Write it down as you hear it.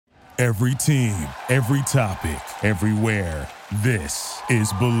Every team, every topic, everywhere. This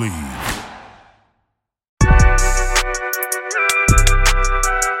is Believe.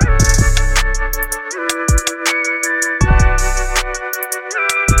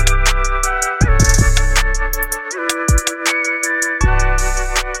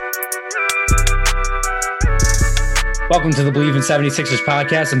 Welcome to the Believe in 76ers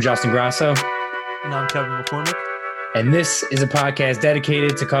podcast. I'm Justin Grasso. And I'm Kevin McCormick. And this is a podcast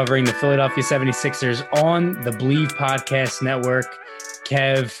dedicated to covering the Philadelphia 76ers on the Believe Podcast Network.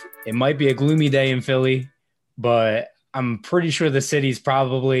 Kev, it might be a gloomy day in Philly, but I'm pretty sure the city's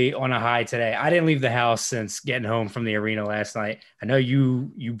probably on a high today. I didn't leave the house since getting home from the arena last night. I know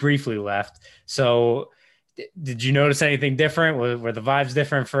you briefly left. So did you notice anything different? Were the vibes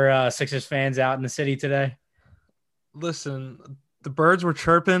different for Sixers fans out in the city today? Listen, the birds were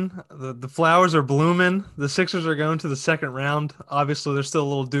chirping. The flowers are blooming. The Sixers are going to the second round. Obviously, there's still a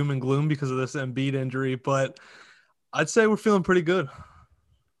little doom and gloom because of this Embiid injury, but I'd say we're feeling pretty good.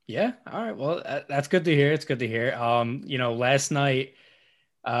 Yeah. All right. Well, that's good to hear. It's good to hear. Last night,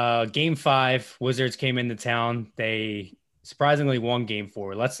 Game 5, Wizards came into town. They surprisingly won Game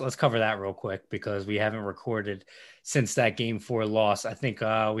 4. Let's cover that real quick because we haven't recorded since that Game 4 loss. I think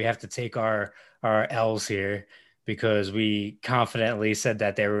we have to take our L's here, because we confidently said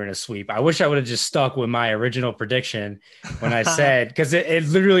that they were going to sweep. I wish I would have just stuck with my original prediction when I said, because it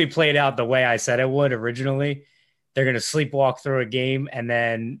literally played out the way I said it would originally. They're going to sleepwalk through a game and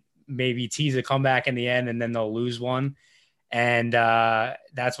then maybe tease a comeback in the end, and then they'll lose one. And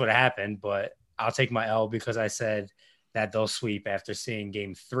that's what happened. But I'll take my L because I said that they'll sweep after seeing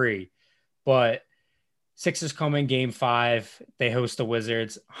Game 3. But Sixers come in Game 5. They host the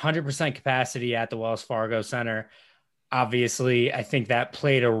Wizards. 100% capacity at the Wells Fargo Center. Obviously, I think that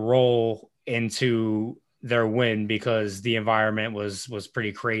played a role into their win because the environment was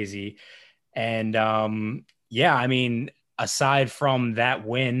pretty crazy. And, aside from that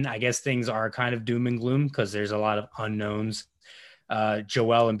win, I guess things are kind of doom and gloom because there's a lot of unknowns.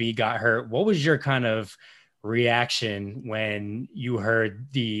 Joel Embiid got hurt. What was your kind of reaction when you heard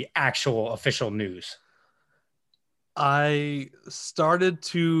the actual official news? I started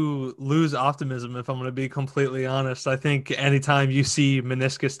to lose optimism, if I'm going to be completely honest. I think anytime you see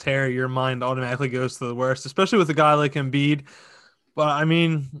meniscus tear, your mind automatically goes to the worst, especially with a guy like Embiid. But I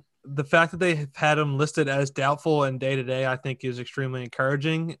mean, the fact that they had him listed as doubtful and day-to-day, I think is extremely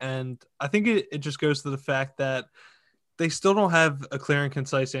encouraging. And I think it just goes to the fact that they still don't have a clear and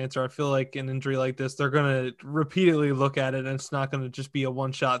concise answer. I feel like an injury like this, they're going to repeatedly look at it, and it's not going to just be a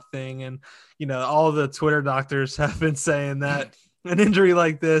one-shot thing. And, all the Twitter doctors have been saying that an injury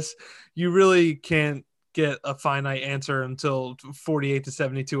like this, you really can't get a finite answer until 48 to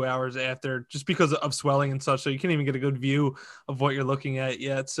 72 hours after, just because of swelling and such. So you can't even get a good view of what you're looking at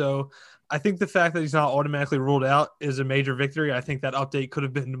yet. So I think the fact that he's not automatically ruled out is a major victory. I think that update could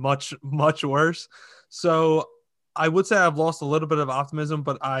have been much, much worse. So I would say I've lost a little bit of optimism,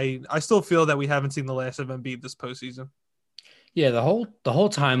 but I still feel that we haven't seen the last of Embiid this postseason. Yeah, the whole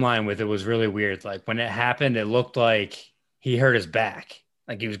timeline with it was really weird. Like when it happened, it looked like he hurt his back.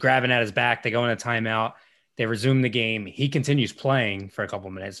 Like he was grabbing at his back. They go in a timeout. They resume the game. He continues playing for a couple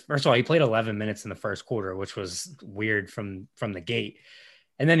minutes. First of all, he played 11 minutes in the first quarter, which was weird from the gate.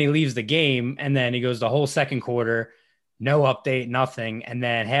 And then he leaves the game, and then he goes the whole second quarter, no update, nothing. And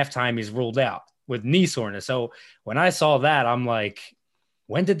then halftime, he's ruled out with knee soreness. So when I saw that, I'm like,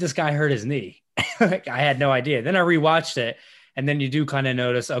 when did this guy hurt his knee? Like, I had no idea. Then I rewatched it, and then you do kind of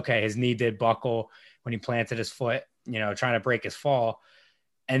notice, okay, his knee did buckle when he planted his foot, trying to break his fall.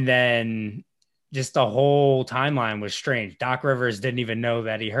 And then just the whole timeline was strange. Doc Rivers didn't even know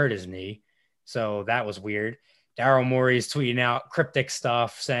that he hurt his knee. So that was weird. Daryl Morey's tweeting out cryptic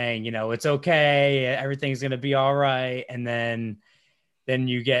stuff saying, it's okay, everything's going to be all right. And then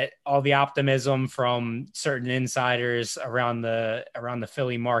you get all the optimism from certain insiders around the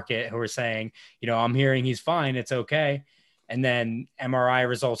Philly market who are saying, I'm hearing he's fine, it's okay. And then MRI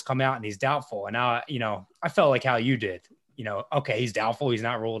results come out and he's doubtful. And now, I felt like how you did, okay, he's doubtful, he's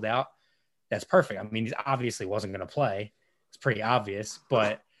not ruled out. That's perfect. I mean, he obviously wasn't going to play. It's pretty obvious,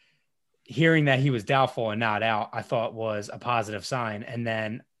 but hearing that he was doubtful and not out, I thought was a positive sign. And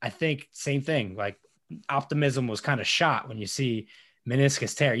then I think same thing, like optimism was kind of shot when you see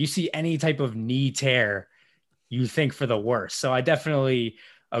meniscus tear. You see any type of knee tear, you think for the worst. So I definitely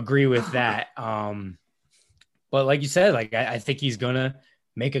agree with that. But like you said, like I think he's gonna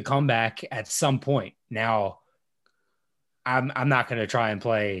make a comeback at some point. Now, I'm not gonna try and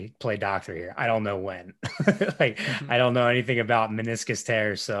play doctor here. I don't know when. I don't know anything about meniscus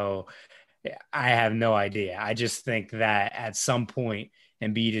tears, so I have no idea. I just think that at some point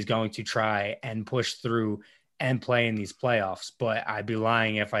Embiid is going to try and push through and play in these playoffs. But I'd be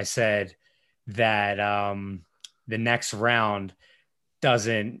lying if I said that the next round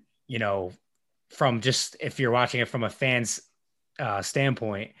doesn't, from just if you're watching it from a fan's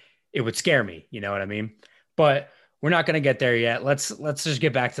standpoint, it would scare me. You know what I mean? But we're not going to get there yet. Let's just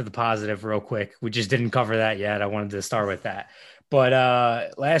get back to the positive real quick. We just didn't cover that yet. I wanted to start with that.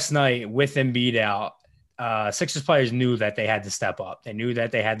 But last night with Embiid out, Sixers players knew that they had to step up. They knew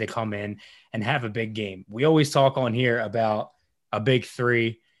that they had to come in and have a big game. We always talk on here about a big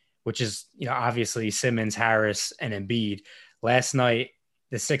three, which is, obviously Simmons, Harris, and Embiid. Last night,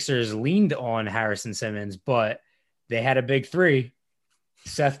 the Sixers leaned on Harris and Simmons, but they had a big three.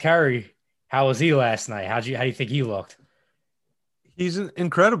 Seth Curry, how was he last night? How do you think he looked? He's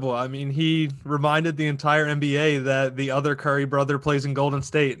incredible. I mean, he reminded the entire NBA that the other Curry brother plays in Golden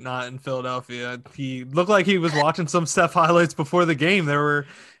State, not in Philadelphia. He looked like he was watching some Steph highlights before the game.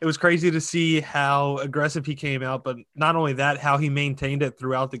 It was crazy to see how aggressive he came out, but not only that, how he maintained it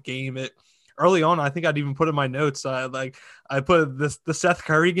throughout the game. Early on, I think I'd even put in my notes. I put the Seth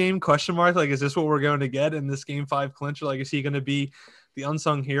Curry game ? Like, is this what we're going to get in this Game 5 clincher? Like, is he going to be the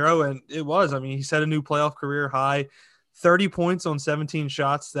unsung hero? And it was. I mean, he set a new playoff career high. 30 points on 17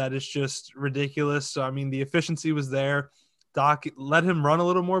 shots. That is just ridiculous. So, I mean, the efficiency was there. Doc let him run a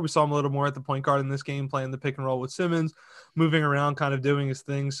little more. We saw him a little more at the point guard in this game, playing the pick and roll with Simmons, moving around, kind of doing his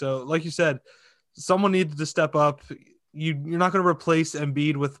thing. So, like you said, someone needed to step up. You're not going to replace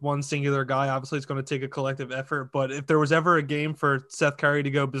Embiid with one singular guy. Obviously, it's going to take a collective effort. But if there was ever a game for Seth Curry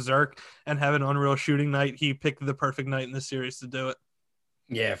to go berserk and have an unreal shooting night, he picked the perfect night in this series to do it.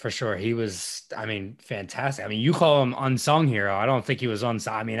 Yeah, for sure. He was, fantastic. You call him unsung hero. I don't think he was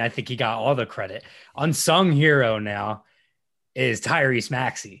unsung. I think he got all the credit. Unsung hero now is Tyrese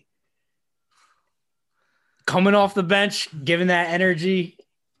Maxey. Coming off the bench, giving that energy.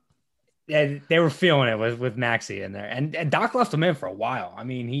 Yeah, they were feeling it with Maxey in there. And Doc left him in for a while.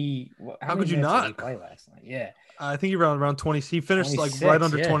 How could you not? Did he play last night? Yeah. I think he around 20. He finished like right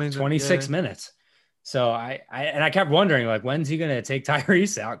under 20. 26 minutes. So I kept wondering, like, when's he going to take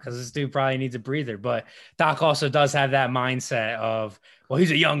Tyrese out? Because this dude probably needs a breather. But Doc also does have that mindset of, well, he's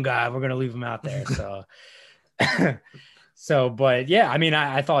a young guy. We're going to leave him out there. So, but yeah,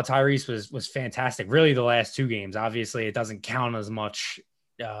 I thought Tyrese was fantastic. Really, the last two games. Obviously, it doesn't count as much,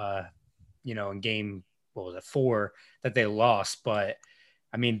 in game, 4 that they lost. But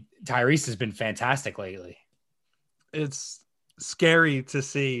Tyrese has been fantastic lately. It's scary to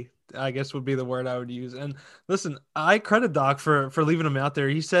see, I guess would be the word I would use. And listen, I credit Doc for leaving him out there.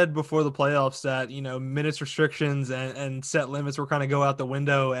 He said before the playoffs that, minutes restrictions and set limits were kind of go out the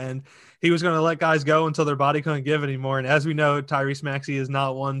window, and he was going to let guys go until their body couldn't give anymore. And as we know, Tyrese Maxey is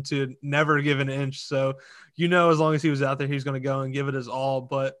not one to never give an inch. So, as long as he was out there, he was going to go and give it his all.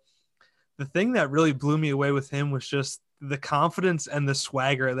 But the thing that really blew me away with him was just the confidence and the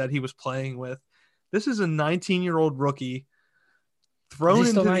swagger that he was playing with. This is a 19-year-old rookie thrown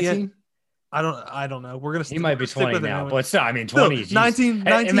into the end. I don't know. We're gonna. He might be 20 now, but still, 20. Still, 19,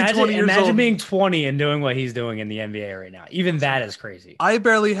 20 years old. Imagine being 20 and doing what he's doing in the NBA right now. Even that is crazy. I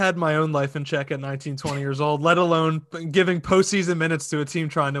barely had my own life in check at 19, 20 years old, let alone giving postseason minutes to a team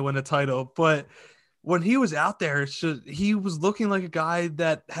trying to win a title. But when he was out there, he was looking like a guy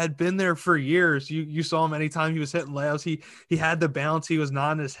that had been there for years. You saw him anytime he was hitting layups. He had the bounce. He was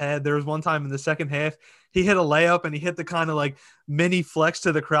nodding his head. There was one time in the second half, he hit a layup and he hit the kind of like mini flex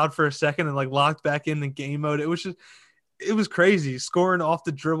to the crowd for a second and like locked back in the game mode. It was crazy. Scoring off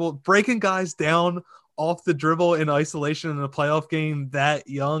the dribble, breaking guys down off the dribble in isolation in a playoff game that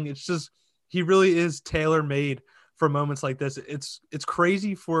young. It's just, he really is tailor-made for moments like this. It's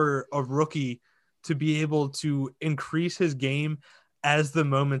crazy for a rookie to be able to increase his game as the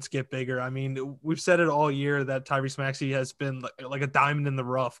moments get bigger. We've said it all year that Tyrese Maxey has been like a diamond in the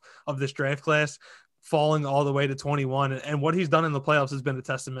rough of this draft class, falling all the way to 21. And what he's done in the playoffs has been a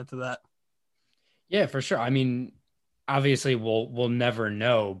testament to that. Yeah, for sure. Obviously we'll never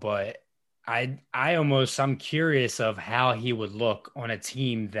know, but I'm curious of how he would look on a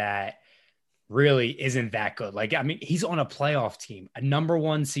team that really isn't that good. He's on a playoff team, a number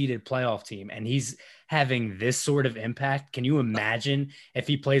 1 seeded playoff team, and he's having this sort of impact. Can you imagine if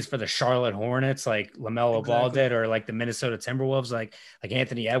he plays for the Charlotte Hornets, like LaMelo Ball did, or like the Minnesota Timberwolves, like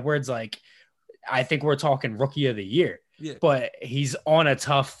Anthony Edwards? I think we're talking rookie of the year. Yeah. But he's on a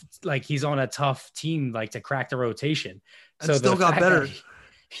tough team, to crack the rotation. So still got better.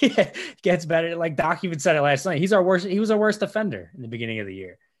 Yeah, gets better. Like Doc even said it last night. He was our worst defender in the beginning of the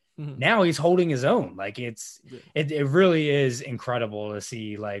year. now he's holding his own. Like it really is incredible to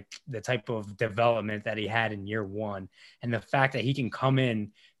see like the type of development that he had in year one, and the fact that he can come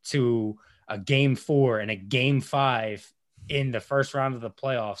in to a game 4 and a game 5 in the first round of the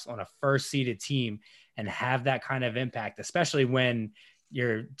playoffs on a first seeded team and have that kind of impact, especially when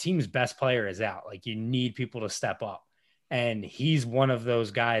your team's best player is out. Like you need people to step up. And he's one of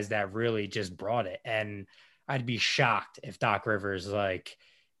those guys that really just brought it. And I'd be shocked if Doc Rivers like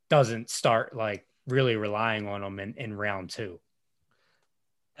doesn't start like really relying on him in round 2.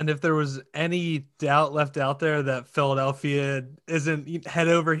 And if there was any doubt left out there that Philadelphia isn't head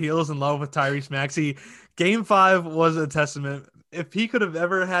over heels in love with Tyrese Maxey, game 5 was a testament. If he could have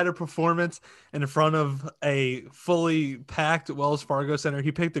ever had a performance in front of a fully packed Wells Fargo Center,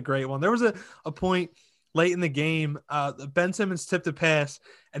 he picked a great one. There was a point late in the game, Ben Simmons tipped a pass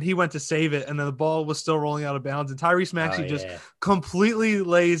and he went to save it, and then the ball was still rolling out of bounds, and Tyrese Maxey just completely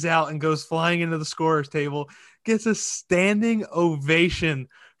lays out and goes flying into the scorer's table, gets a standing ovation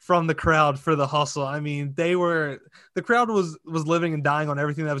from the crowd for the hustle. I mean, the crowd was living and dying on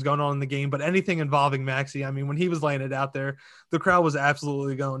everything that was going on in the game, but anything involving Maxey, I mean, when he was laying it out there, the crowd was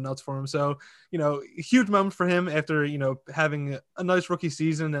absolutely going nuts for him. So, huge moment for him after, having a nice rookie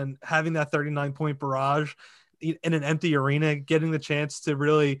season and having that 39-point barrage in an empty arena, getting the chance to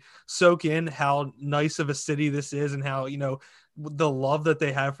really soak in how nice of a city this is and how, the love that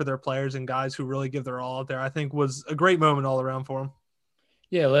they have for their players and guys who really give their all out there, I think was a great moment all around for him.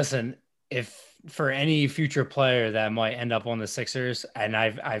 Yeah, listen, if for any future player that might end up on the Sixers, and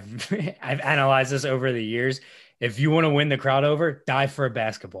I've I've analyzed this over the years, if you want to win the crowd over, dive for a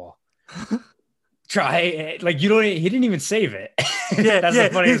basketball. Try it. Like he didn't even save it. Yeah, that's the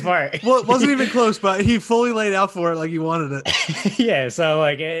funniest part. Well, it wasn't even close, but he fully laid out for it like he wanted it. Yeah, so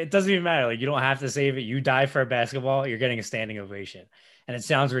like it doesn't even matter. Like you don't have to save it. You dive for a basketball, you're getting a standing ovation. And it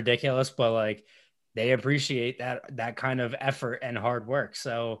sounds ridiculous, but like they appreciate that kind of effort and hard work.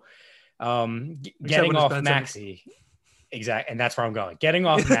 So getting off Maxey, exactly, and that's where I'm going. Getting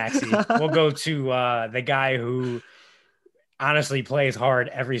off Maxey, we'll go to the guy who honestly plays hard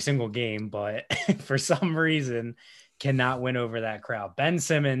every single game, but for some reason cannot win over that crowd. Ben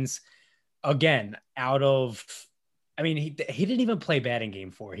Simmons, again, he didn't even play bad in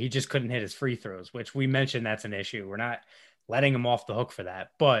game 4. He just couldn't hit his free throws, which we mentioned that's an issue. We're not letting him off the hook for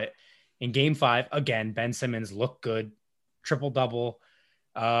that, but in game 5, again, Ben Simmons looked good, triple-double.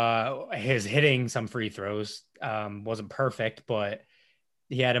 His hitting some free throws wasn't perfect, but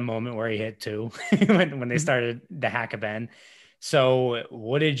he had a moment where he hit 2 when they started the hack-a-Ben. So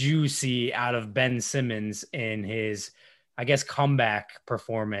what did you see out of Ben Simmons in his, I guess, comeback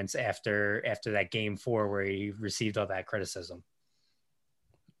performance after that game 4 where he received all that criticism?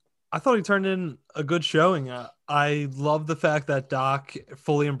 I thought he turned in a good showing. I love the fact that Doc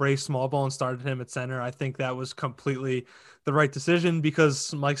fully embraced small ball and started him at center. I think that was completely the right decision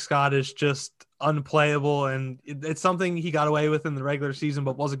because Mike Scott is just unplayable, and it's something he got away with in the regular season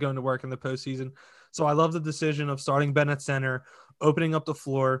but wasn't going to work in the postseason. So I love the decision of starting Ben at center, opening up the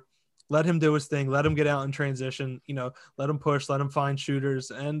floor, let him do his thing, let him get out in transition, let him push, let him find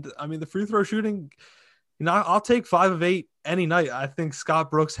shooters. And I mean, the free throw shooting, I'll take 5 of 8 any night. I think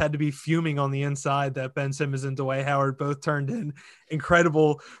Scott Brooks had to be fuming on the inside that Ben Simmons and Dwight Howard both turned in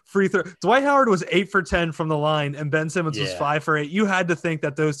incredible free throw. Dwight Howard was 8 for 10 from the line and Ben Simmons was 5 for 8. You had to think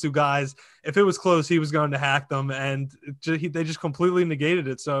that those two guys, if it was close, he was going to hack them, and they just completely negated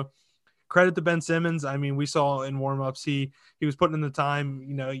it. So credit to Ben Simmons. I mean, we saw in warmups, he was putting in the time,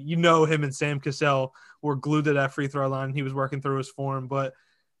 him and Sam Cassell were glued to that free throw line. He was working through his form, but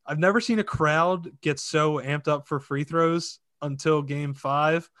I've never seen a crowd get so amped up for free throws until game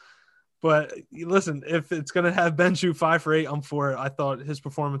 5. But listen, if it's going to have Ben shoot 5 for 8, I'm for it. I thought his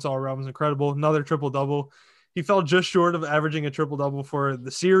performance all around was incredible. Another triple-double. He fell just short of averaging a triple-double for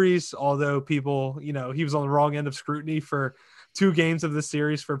the series, although people, he was on the wrong end of scrutiny for 2 games of this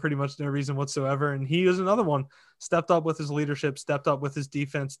series for pretty much no reason whatsoever. And he is another one. Stepped up with his leadership, stepped up with his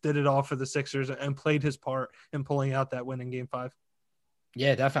defense, did it all for the Sixers, and played his part in pulling out that win in game 5.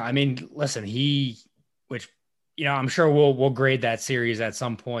 Yeah, definitely. I mean, listen, I'm sure we'll grade that series at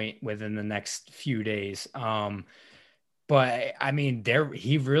some point within the next few days. But I mean,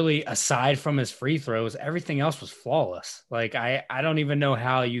 he really, aside from his free throws, everything else was flawless. Like I don't even know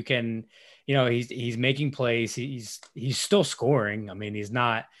how you can, he's making plays. He's still scoring. I mean, he's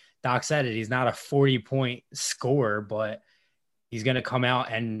not, Doc said it, he's not a 40-point scorer, but he's going to come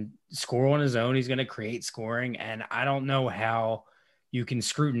out and score on his own. He's going to create scoring. And I don't know how you can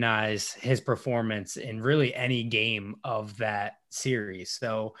scrutinize his performance in really any game of that series.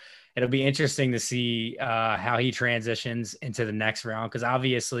 So it'll be interesting to see how he transitions into the next round, because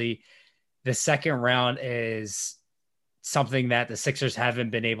obviously the second round is something that the Sixers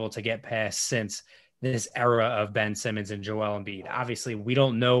haven't been able to get past since this era of Ben Simmons and Joel Embiid. Obviously, we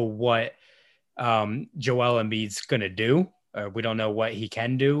don't know what Joel Embiid's going to do. We don't know what he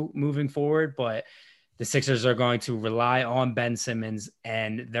can do moving forward, but the Sixers are going to rely on Ben Simmons,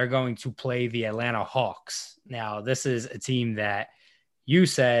 and they're going to play the Atlanta Hawks. Now, this is a team that you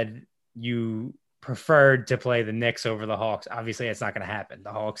said you preferred to play the Knicks over the Hawks. Obviously, it's not going to happen.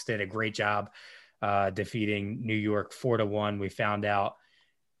 The Hawks did a great job defeating New York 4-1. We found out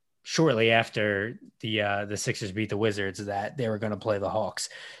shortly after the Sixers beat the Wizards that they were going to play the Hawks.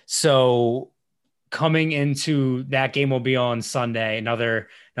 So coming into that game will be on Sunday, another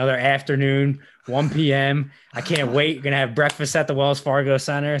afternoon, 1 p.m. I can't wait. You're going to have breakfast at the Wells Fargo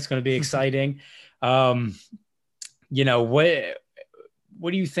Center. It's going to be exciting. What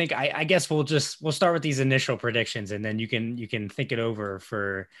do you think? I guess we'll start with these initial predictions, and then you can think it over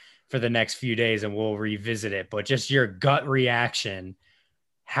for the next few days, and we'll revisit it. But just your gut reaction,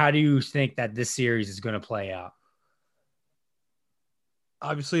 how do you think that this series is going to play out?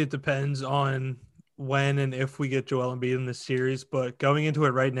 Obviously, it depends on when and if we get Joel Embiid in this series, but going into it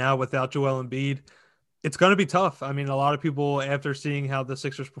right now without Joel Embiid, it's going to be tough. I mean, a lot of people, after seeing how the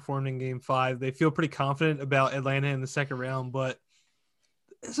Sixers performed in Game 5, they feel pretty confident about Atlanta in the second round, but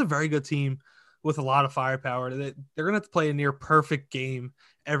it's a very good team with a lot of firepower. They're going to have to play a near perfect game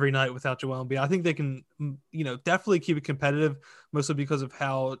every night without Joel Embiid. I think they can, definitely keep it competitive, mostly because of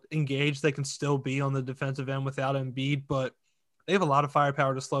how engaged they can still be on the defensive end without Embiid, but they have a lot of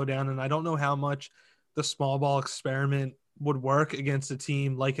firepower to slow down, and I don't know how much the small ball experiment would work against a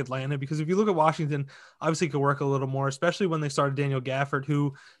team like Atlanta, because if you look at Washington, obviously it could work a little more, especially when they started Daniel Gafford,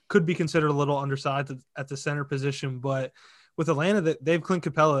 who could be considered a little undersized at the center position. But with Atlanta, they have Clint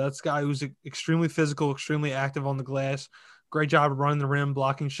Capella. That's a guy who's extremely physical, extremely active on the glass. Great job of running the rim,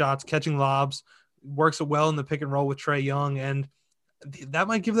 blocking shots, catching lobs, works well in the pick and roll with Trae Young. And that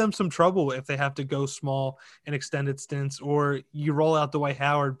might give them some trouble if they have to go small in extended stints, or you roll out Dwight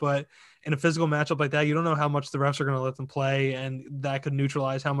Howard. But in a physical matchup like that, you don't know how much the refs are going to let them play, and that could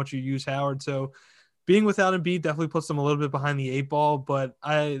neutralize how much you use Howard. So being without Embiid definitely puts them a little bit behind the 8 ball. But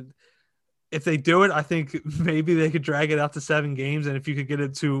if they do it, I think maybe they could drag it out to 7 games. And if you could get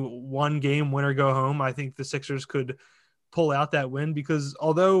it to 1 game, win or go home, I think the Sixers could pull out that win, because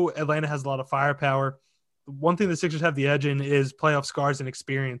although Atlanta has a lot of firepower, one thing the Sixers have the edge in is playoff scars and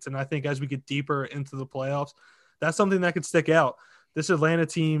experience. And I think as we get deeper into the playoffs, that's something that could stick out. This Atlanta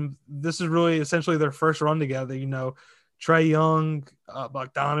team, this is really essentially their first run together. Trae Young,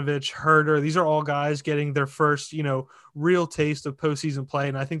 Bogdanovich, Herter, these are all guys getting their first, real taste of postseason play.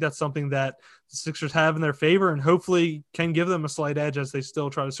 And I think that's something that the Sixers have in their favor and hopefully can give them a slight edge as they still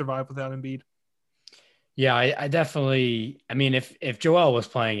try to survive without Embiid. Yeah, I definitely, if Joel was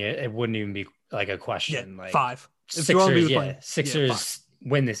playing it, it wouldn't even be like a question. Yeah, like 5. Sixers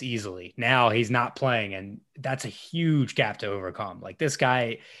win this easily. Now he's not playing, and that's a huge gap to overcome. Like this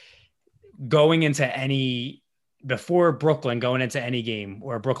guy before Brooklyn, going into any game,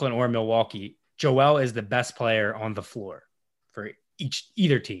 or Brooklyn or Milwaukee, Joel is the best player on the floor for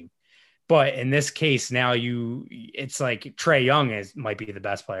either team. But in this case, now it's like Trae Young might be the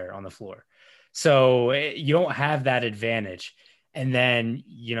best player on the floor. So you don't have that advantage. And then,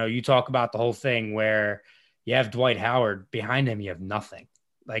 you talk about the whole thing where you have Dwight Howard behind him, you have nothing.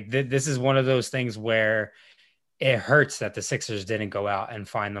 Like this is one of those things where it hurts that the Sixers didn't go out and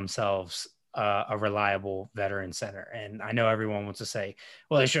find themselves a reliable veteran center. And I know everyone wants to say,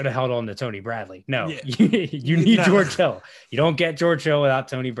 well, they should have held on to Tony Bradley. No, you need George Hill. You don't get George Hill without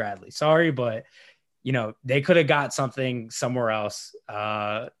Tony Bradley. Sorry, but they could have got something somewhere else.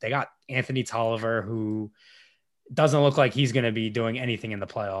 They got Anthony Tolliver, who doesn't look like he's going to be doing anything in the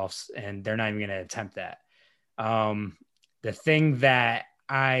playoffs, and they're not even going to attempt that. The thing that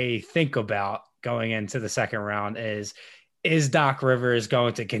I think about going into the second round is Doc Rivers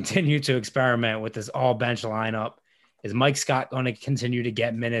going to continue to experiment with this all bench lineup? Is Mike Scott going to continue to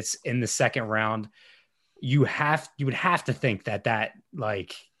get minutes in the second round? You would have to think that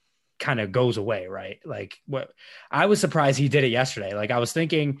like kind of goes away, right? Like what I was surprised he did it yesterday. Like I was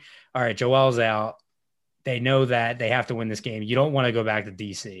thinking, all right, Joel's out. They know that they have to win this game. You don't want to go back to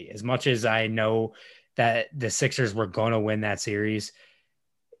DC. As much as I know that the Sixers were going to win that series,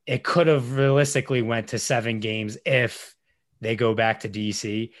 it could have realistically went to 7 games if they go back to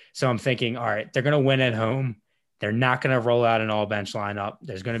DC. So I'm thinking, all right, they're going to win at home. They're not going to roll out an all bench lineup.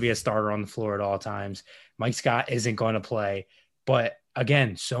 There's going to be a starter on the floor at all times. Mike Scott isn't going to play, but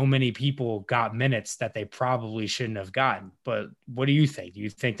again, so many people got minutes that they probably shouldn't have gotten. But what do you think? Do you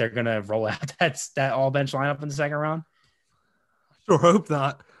think they're going to roll out that all bench lineup in the second round? Sure hope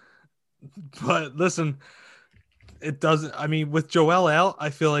not. But listen, it doesn't. I mean, with Joel out, I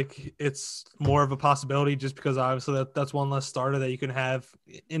feel like it's more of a possibility just because obviously that's one less starter that you can have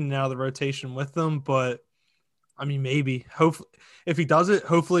in and out of the rotation with them. But I mean, maybe, hopefully, if he does it,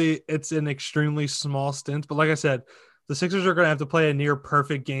 hopefully it's an extremely small stint. But like I said, the Sixers are going to have to play a near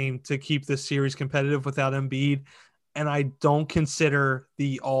perfect game to keep this series competitive without Embiid. And I don't consider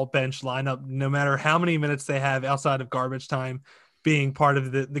the all bench lineup, no matter how many minutes they have outside of garbage time, being part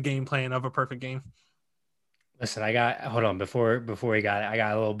of the game plan of a perfect game. Listen, hold on before we got it. I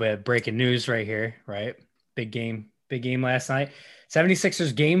got a little bit of breaking news right here, right? Big game last night.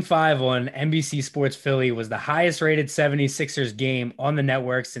 76ers game 5 on NBC Sports Philly was the highest rated 76ers game on the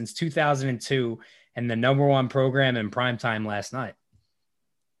network since 2002 and the number 1 program in primetime last night.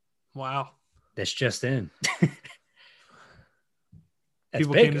 Wow. That's just in.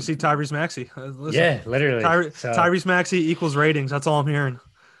 People came to see Tyrese Maxey. Yeah, literally. Tyrese Maxey equals ratings. That's all I'm hearing.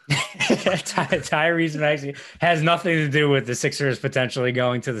 Tyrese Maxey has nothing to do with the Sixers potentially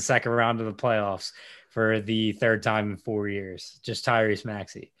going to the second round of the playoffs for the third time in 4 years. Just Tyrese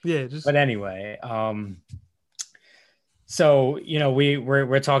Maxey. Yeah. But anyway, so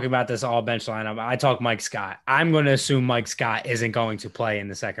we're talking about this all bench lineup. I talk Mike Scott. I'm going to assume Mike Scott isn't going to play in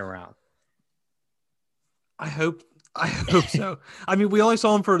the second round. I hope so. I mean, we only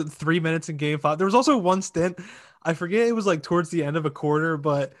saw him for 3 minutes in game 5. There was also one stint. I forget, it was like towards the end of a quarter,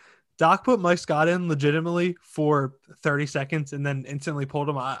 but Doc put Mike Scott in legitimately for 30 seconds and then instantly pulled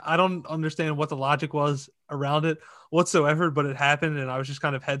him. I don't understand what the logic was around it whatsoever, but it happened and I was just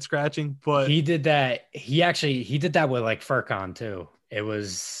kind of head scratching. But he did that. He did that with like Furkan too. It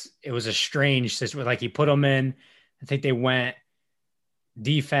was a strange system. Like he put him in. I think they went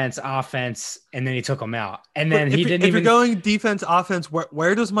defense, offense, and then he took him out. And then he didn't. If you're going defense, offense,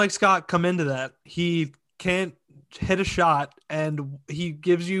 where does Mike Scott come into that? He can't hit a shot, and he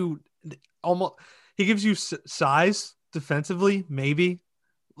gives you size defensively, maybe.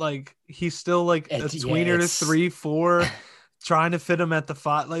 Like he's still like a tweener to 3-4, trying to fit him at the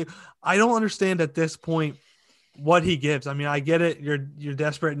 5. Like I don't understand at this point what he gives. I mean, I get it. You're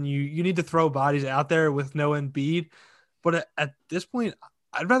desperate and you need to throw bodies out there with no Embiid. But at this point,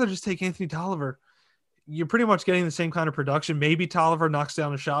 I'd rather just take Anthony Tolliver. You're pretty much getting the same kind of production. Maybe Tolliver knocks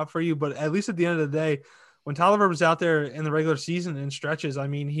down a shot for you, but at least at the end of the day, when Tolliver was out there in the regular season in stretches, I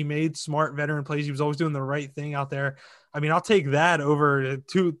mean, he made smart veteran plays. He was always doing the right thing out there. I mean, I'll take that over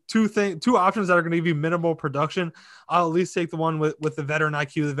two options that are going to give you minimal production. I'll at least take the one with the veteran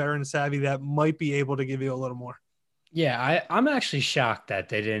IQ, the veteran savvy that might be able to give you a little more. Yeah, I'm actually shocked that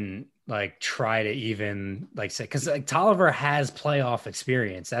they didn't like try to even like say, because like Tolliver has playoff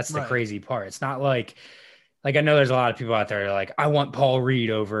experience. That's the crazy part. It's not like I know there's a lot of people out there that are like, I want Paul Reed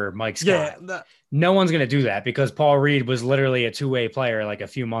over Mike Scott. Yeah, no one's going to do that because Paul Reed was literally a two-way player like a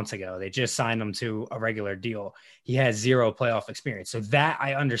few months ago. They just signed him to a regular deal. He has 0 playoff experience. So that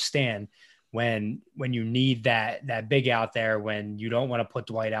I understand when you need that big out there, when you don't want to put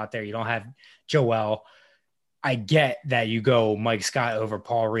Dwight out there, you don't have Joel. I get that you go Mike Scott over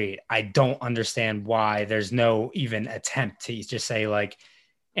Paul Reed. I don't understand why there's no even attempt to just say like,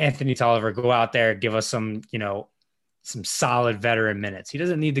 Anthony Tolliver, go out there, give us some solid veteran minutes. He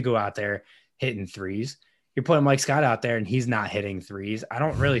doesn't need to go out there hitting threes. You're putting Mike Scott out there and he's not hitting threes. I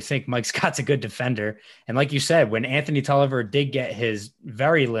don't really think Mike Scott's a good defender. And like you said, when Anthony Tolliver did get his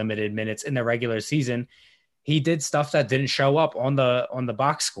very limited minutes in the regular season, he did stuff that didn't show up on the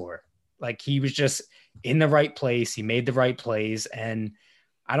box score. Like he was just in the right place. He made the right plays. And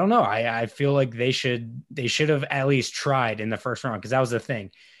I don't know. I feel like they should have at least tried in the first round. Cause that was the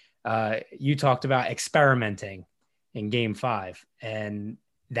thing. You talked about experimenting in game 5. And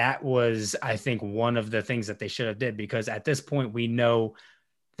that was, I think, one of the things that they should have did, because at this point we know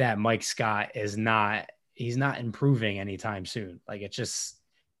that Mike Scott he's not improving anytime soon. Like it's just,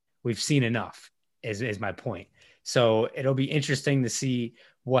 we've seen enough is my point. So it'll be interesting to see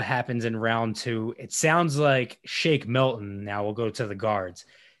what happens in round 2. It sounds like Shake Milton now will go to the guards.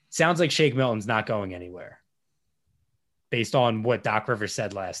 It sounds like Shake Milton's not going anywhere based on what Doc Rivers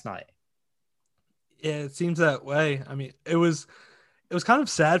said last night. Yeah, it seems that way. I mean, it was kind of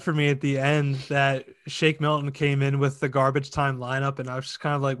sad for me at the end that Shake Milton came in with the garbage time lineup. And I was just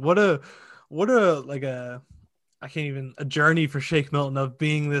kind of like, what a journey for Shake Milton of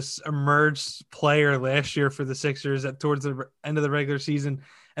being this emerged player last year for the Sixers towards the end of the regular season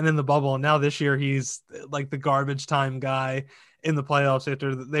and then the bubble. And now this year he's like the garbage time guy in the playoffs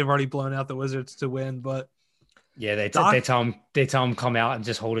after they've already blown out the Wizards to win. But Yeah, Doc, they tell him come out and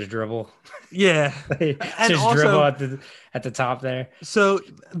just hold his dribble. yeah, and Just dribble also at the top there. so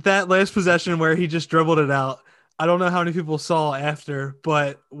that last possession where he just dribbled it out, I don't know how many people saw after,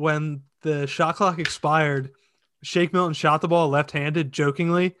 but when the shot clock expired, Shake Milton shot the ball left-handed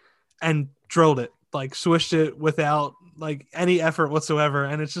jokingly and drilled it, like swished it without like any effort whatsoever.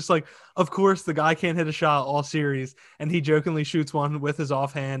 And it's just like, of course, the guy can't hit a shot all series, and he jokingly shoots one with his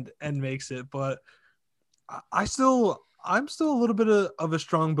offhand and makes it. But I'm still a little bit of a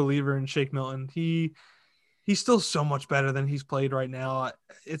strong believer in Shake Milton. He's still so much better than he's played right now.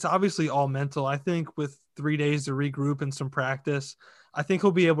 It's obviously all mental. I think with 3 days to regroup and some practice, I think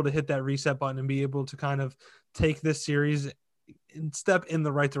he'll be able to hit that reset button and be able to kind of take this series and step in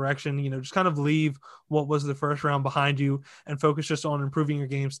the right direction. You know, just kind of leave what was the first round behind you and focus just on improving your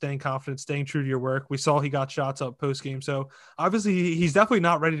game, staying confident, staying true to your work. We saw he got shots up post game. So obviously he's definitely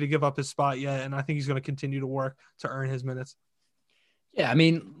not ready to give up his spot yet. And I think he's going to continue to work to earn his minutes. Yeah, I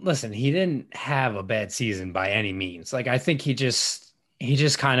mean, listen, he didn't have a bad season by any means. Like I think he just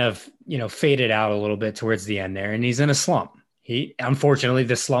kind of, faded out a little bit towards the end there, and he's in a slump. Unfortunately,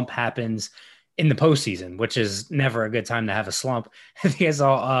 the slump happens in the postseason, which is never a good time to have a slump. I think I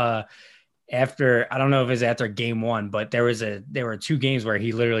saw after, I don't know if it was after game one, but there were 2 games where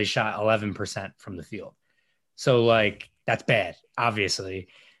he literally shot 11% from the field. So like that's bad, obviously.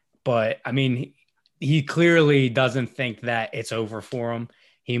 But I mean, he clearly doesn't think that it's over for him.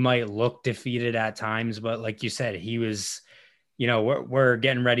 He might look defeated at times, but like you said, he was, we're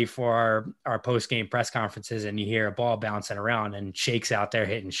getting ready for our post-game press conferences, and you hear a ball bouncing around and Shake's out there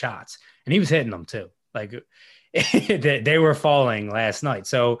hitting shots, and he was hitting them too. Like they were falling last night.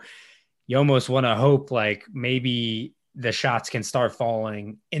 So you almost want to hope like maybe the shots can start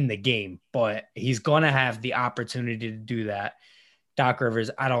falling in the game, but he's going to have the opportunity to do that. Doc Rivers,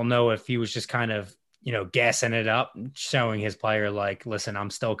 I don't know if he was just kind of, gassing it up, showing his player like, listen,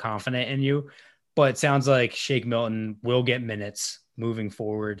 I'm still confident in you. But it sounds like Shake Milton will get minutes moving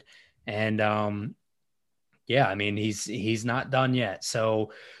forward. And yeah, I mean, he's not done yet.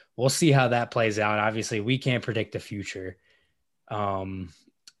 So we'll see how that plays out. Obviously, we can't predict the future.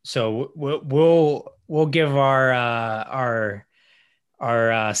 So we'll give our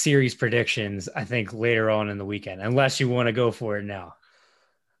series predictions, I think, later on in the weekend, unless you want to go for it now.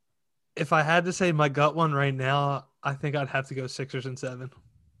 If I had to say my gut one right now, I think I'd have to go Sixers in 7.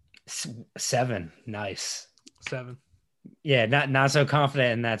 7. Nice. 7. Yeah, not so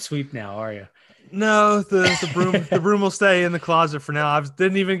confident in that sweep now, are you? No, the broom will stay in the closet for now. I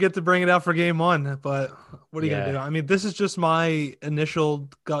didn't even get to bring it out for game 1, but what are you gonna do? I mean, this is just my initial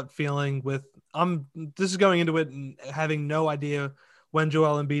gut feeling. This is going into it and having no idea when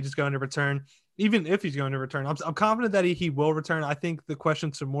Joel Embiid is going to return, even if he's going to return. I'm confident that he will return. I think the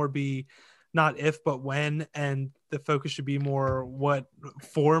question should more be not if, but when, and the focus should be more what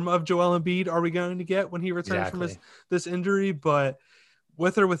form of Joel Embiid are we going to get when he returns from this injury. But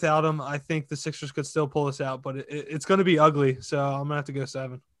with or without him, I think the Sixers could still pull this out, but it's going to be ugly. So I'm gonna have to go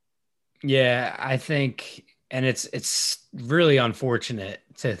 7. Yeah, I think, and it's really unfortunate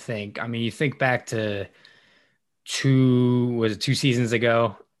to think. I mean, you think back to 2 seasons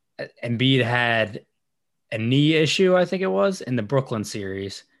ago, Embiid had a knee issue, I think it was, in the Brooklyn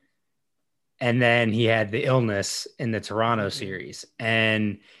series. And then he had the illness in the Toronto series.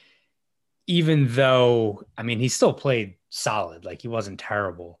 And even though, I mean, he still played solid, like he wasn't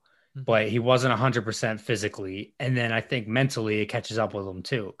terrible, but he wasn't 100% physically. And then I think mentally it catches up with him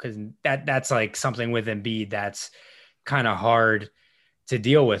too, because that's like something with Embiid that's kind of hard to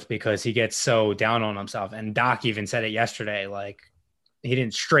deal with because he gets so down on himself. And Doc even said it yesterday, like he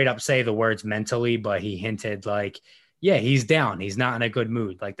didn't straight up say the words mentally, but he hinted like, yeah, he's down. He's not in a good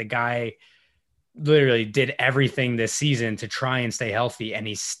mood. Like the guy literally did everything this season to try and stay healthy, and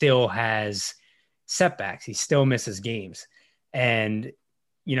he still has setbacks. He still misses games. And,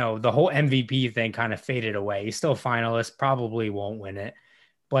 the whole MVP thing kind of faded away. He's still a finalist, probably won't win it,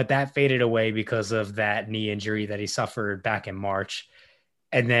 but that faded away because of that knee injury that he suffered back in March.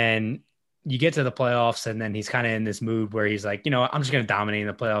 And then you get to the playoffs, and then he's kind of in this mood where he's like, I'm just going to dominate in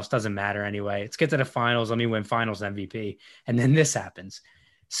the playoffs. Doesn't matter anyway. Let's get to the finals. Let me win finals MVP. And then this happens.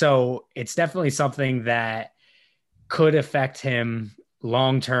 So it's definitely something that could affect him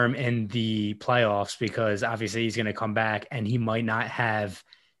long-term in the playoffs, because obviously he's going to come back and he might not have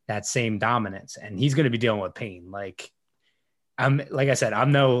that same dominance, and he's going to be dealing with pain. Like I said,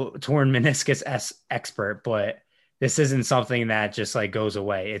 I'm no torn meniscus expert, but this isn't something that just like goes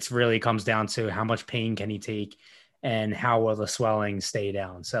away. It's really comes down to how much pain can he take and how will the swelling stay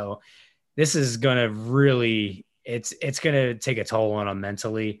down. So this is going to really, it's going to take a toll on him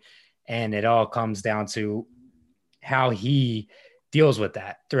mentally. And it all comes down to, how he deals with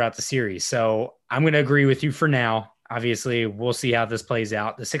that throughout the series. So I'm going to agree with you for now. Obviously, we'll see how this plays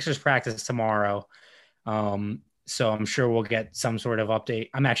out. The Sixers practice tomorrow. So I'm sure we'll get some sort of update.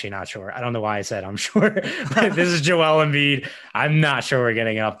 I'm actually not sure. I don't know why I said I'm sure. This is Joel Embiid. I'm not sure we're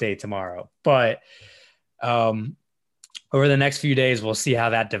getting an update tomorrow. But over the next few days, we'll see how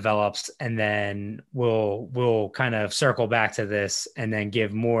that develops. And then we'll kind of circle back to this and then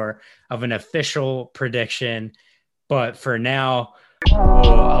give more of an official prediction. But for now, we'll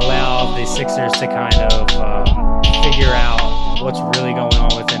allow the Sixers to kind of figure out what's really going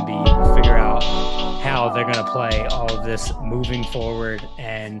on with Embiid. We'll figure out how they're going to play all of this moving forward.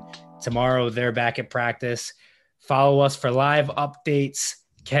 And tomorrow they're back at practice. Follow us for live updates.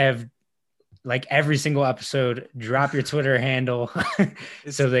 Kev, like every single episode, drop your Twitter handle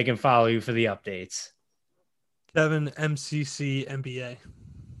so they can follow you for the updates. Kevin MCC NBA.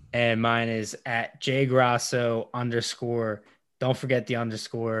 And mine is at jgrasso_. Don't forget the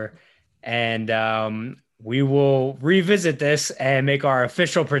underscore. And we will revisit this and make our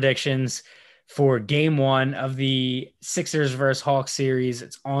official predictions for game 1 of the Sixers versus Hawks series.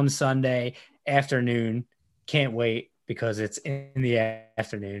 It's on Sunday afternoon. Can't wait because it's in the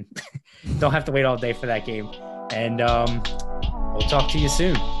afternoon. Don't have to wait all day for that game. And we'll talk to you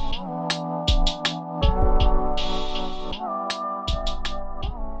soon.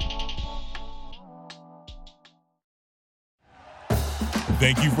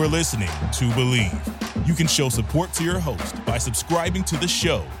 Thank you for listening to Believe. You can show support to your host by subscribing to the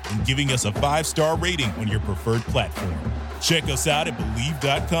show and giving us a 5-star rating on your preferred platform. Check us out at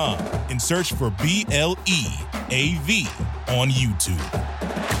Believe.com and search for BLEAV on YouTube.